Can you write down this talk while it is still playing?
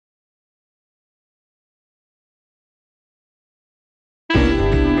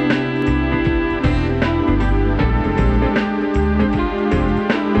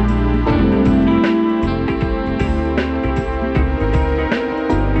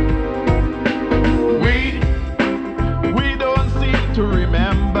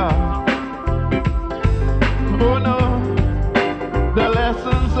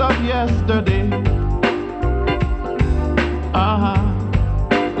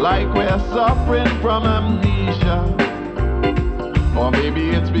like we're suffering from amnesia. Or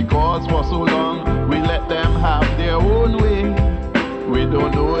maybe it's because for so long we let them have their own way. We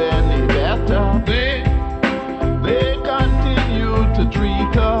don't know any better. They continue to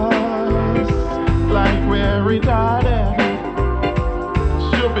treat us like we're retarded.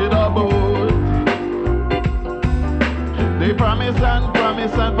 Stupid about. They promise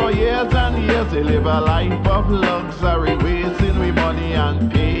and for years and years they live a life of luxury, wasting we money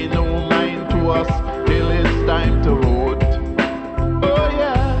and pay no mind to us till it's time to vote. Oh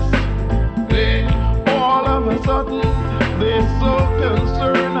yes, all of a sudden they're so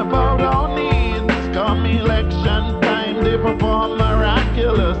concerned about our needs. Come election time they perform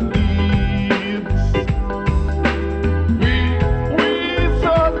miraculous deeds. We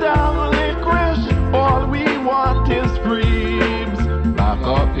so damn licorice, all we want is freedoms. Back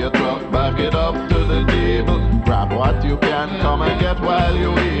up your truck, back it up to the table. Grab what you can, come and get while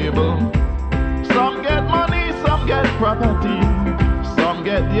you're able. Some get money, some get property. Some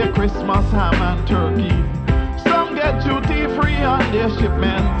get their Christmas ham and turkey. Some get duty-free on their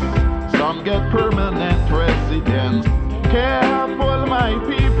shipments. Some get permanent residence. Careful, my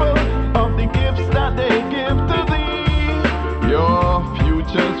people, of the gifts that they give to thee. Your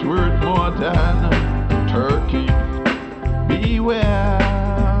future's worth more than turkey. Beware.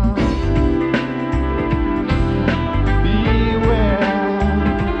 Beware.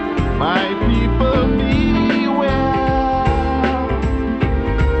 My people, beware.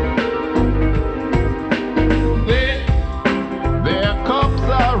 Their cups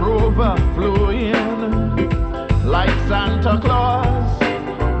are overflowing like Santa Claus.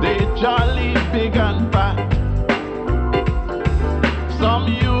 They jolly big and fat. Some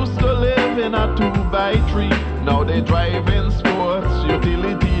used to live in a 2x3. Now they drive in sports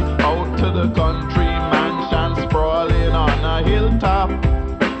utility out to the country. Mansion sprawling on a hilltop.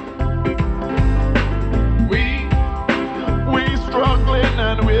 We struggling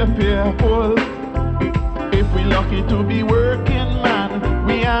and we're fearful. If we lucky to be working, man,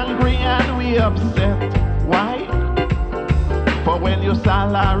 we angry and we upset. Why? For when your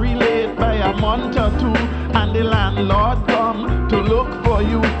salary late by a month or two and the landlord come to look for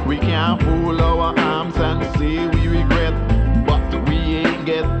you, we can't fold our arms and say we regret, but we ain't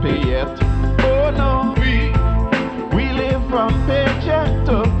get paid yet. Oh no, we live from paycheck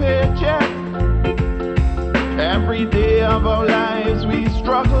to paycheck. Every day of our lives we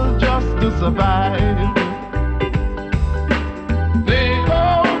struggle just to survive.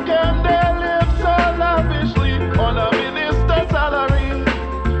 How can they live so lavishly on a minister's salary?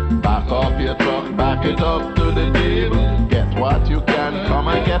 Back up your truck, back it up to the table. Get what you can, come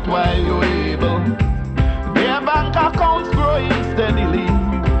and get while you're able. Their bank accounts growing steadily,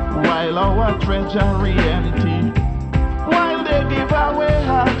 while our treasury empty. While they give away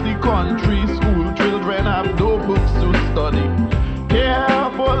half the country, school children have no books to study.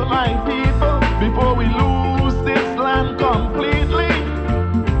 Careful, my people, before we lose this land completely.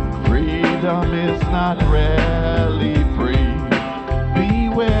 Freedom is not really free.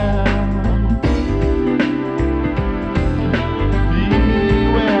 Beware.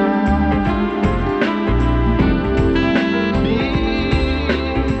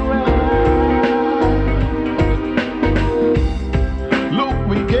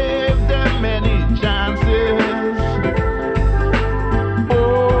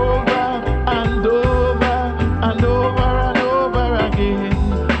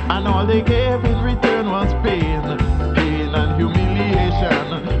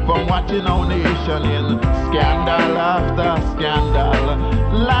 Watching our nation in scandal after scandal,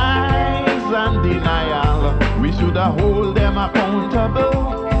 lies and denial. We should hold them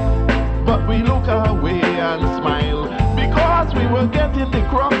accountable, but we look away and smile because we were getting the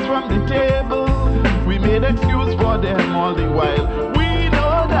crumbs from the table. We made excuse for them all the while. We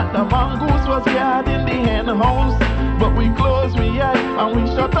know that the mongoose was guarding the hen house, but we closed we eye and we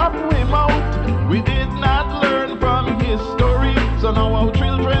shut up we mouth. We did not learn from history, so now our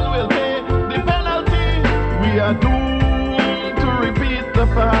children will pay the penalty. We are doomed to repeat the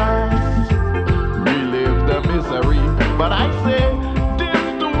past, relive the misery. But I say, this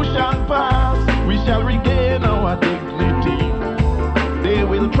too shall pass. We shall regain our dignity. They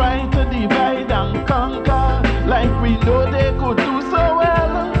will try to divide and conquer, like we know they could do so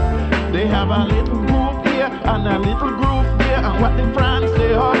well. They have a little group here and a little group there, and what the France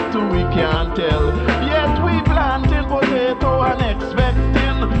they up to we can't tell. Yet we planting potato and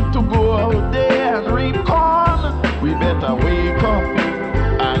expecting to go out there and reap corn. We better wake up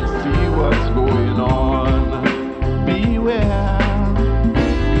and see what's going on. Beware.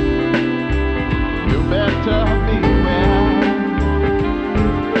 You better be